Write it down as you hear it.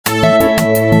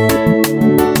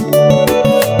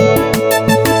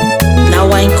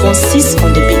consists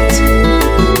on the beat.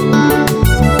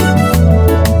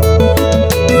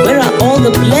 Where are all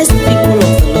the blessed people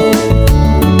of the Lord?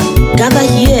 Gather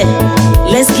here,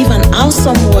 let's give an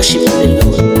awesome worship to the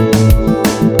Lord.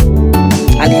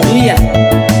 Hallelujah.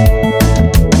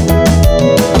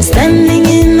 Standing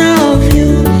in awe of you,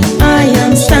 I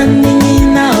am standing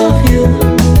in awe of you.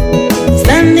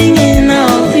 Standing in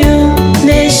awe of you,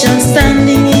 nation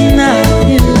standing in awe of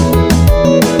you.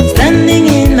 Standing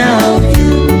in awe of you,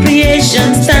 creation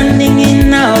standing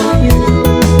in awe of you.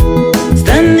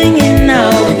 Standing in awe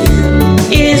of you,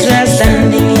 Israel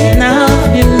standing in awe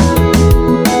of you.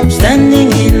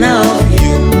 Standing in awe of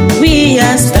you, we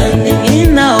are standing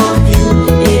in awe of you,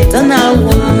 eternal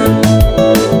one.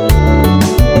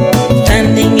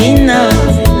 Standing in awe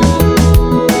of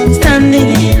you, standing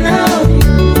in awe of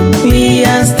you, we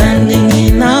are standing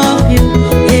in awe of you,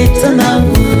 eternal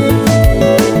one.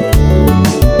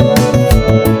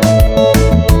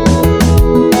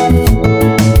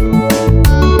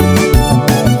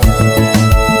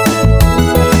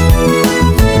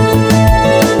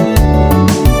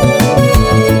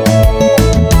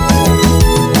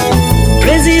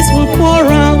 Praises will pour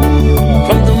out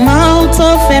from the mouth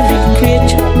of every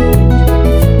creature.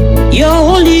 Your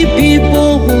holy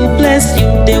people will bless you,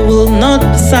 they will not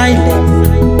be silent.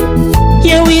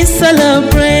 Here we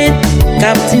celebrate,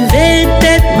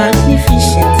 captivated,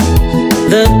 magnificent,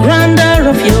 the grandeur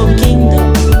of your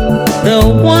kingdom, the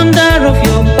wonder of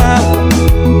your power,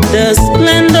 the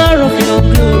splendor of your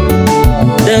glory,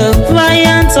 the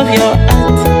pliance of your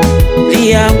art, the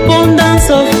abundance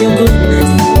of your goodness,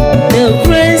 the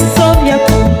grace of your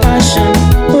compassion,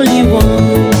 Holy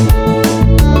One.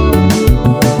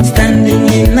 Standing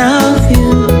in awe of you,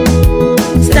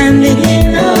 standing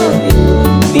in awe of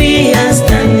you, we are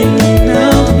standing in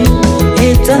awe of you,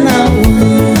 eternal one.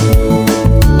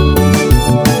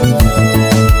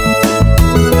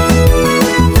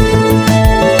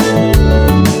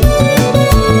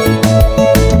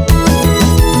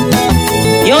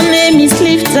 Your name is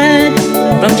lifted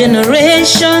from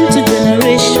generation to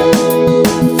generation.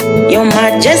 Your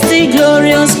majesty,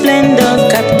 glorious splendor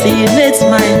captivates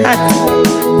my heart.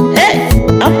 Hey,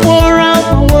 I pour out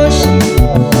my worship,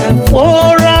 I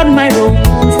pour out my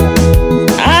romance,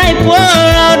 I pour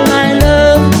out my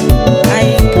love, I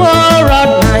pour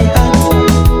out my heart,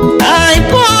 I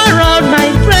pour out my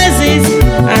praises,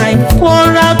 I pour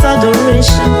out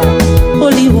adoration,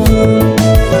 Holy One.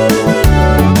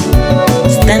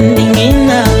 Standing in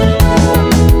awe,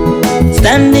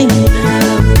 standing in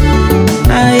awe,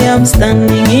 I am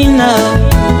standing in awe,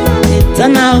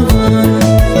 eternal one.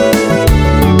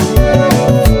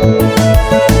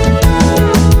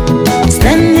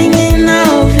 Standing in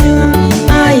awe of you,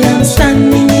 I am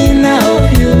standing in awe of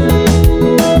you.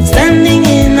 Standing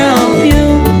in awe of you,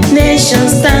 nation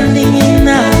standing in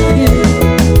awe of you.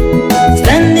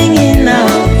 Standing in awe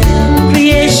of you,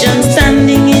 creation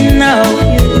standing in awe of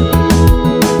you.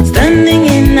 Standing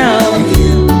in awe of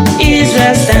you,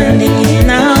 Israel standing in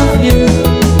awe of you.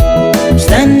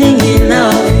 Standing in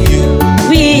awe of you,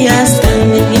 we are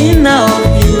standing in awe of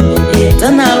you,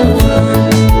 eternal one.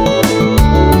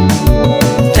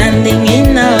 Standing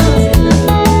in awe of you,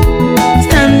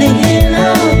 standing in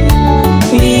awe of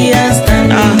you, we are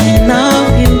standing in awe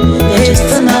of you,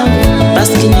 eternal one.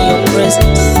 Basking in your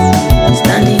presence,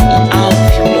 standing in awe of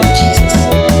you, Lord Jesus.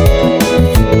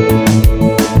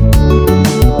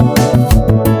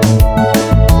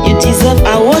 You deserve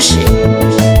our worship.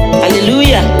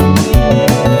 Hallelujah.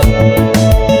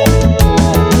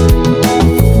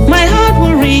 My heart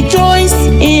will rejoice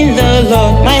in the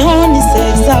Lord. My horn is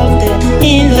exalted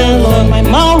in the Lord. My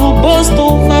mouth will boast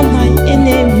over my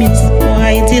enemies. For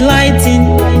I delight in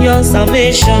your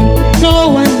salvation. No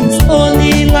one is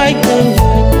holy like the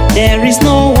Lord. There is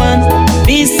no one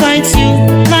besides you.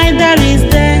 Neither is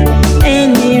there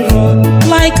any rock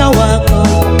like our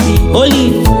God, the Holy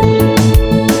One.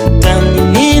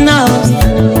 Standing in awe,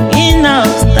 standing in awe,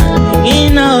 standing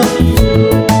in awe.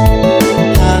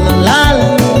 La la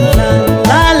la la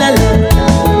la la la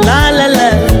la la la.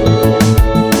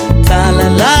 La la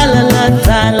la la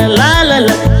la la la la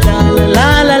la la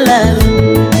la la.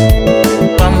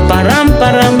 Pam param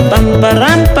param pam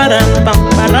param param pam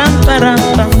param param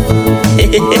pam.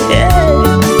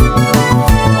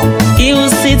 He who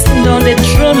sits on the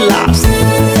throne laughs.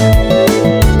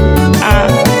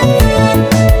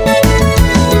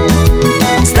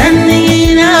 Standing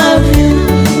in awe of you,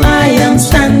 I am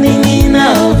standing in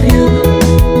awe of you.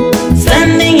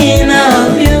 Standing in awe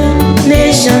of you,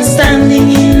 nation standing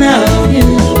in awe of you.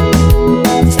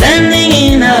 Standing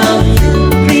in awe of you,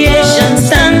 creation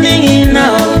standing in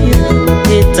awe of you.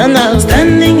 Eternal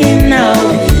standing in awe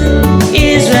of you.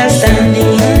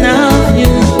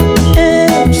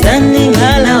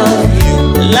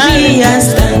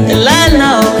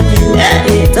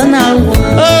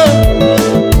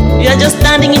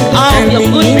 standing in awe of your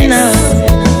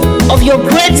goodness, of your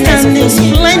greatness, of your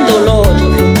splendor.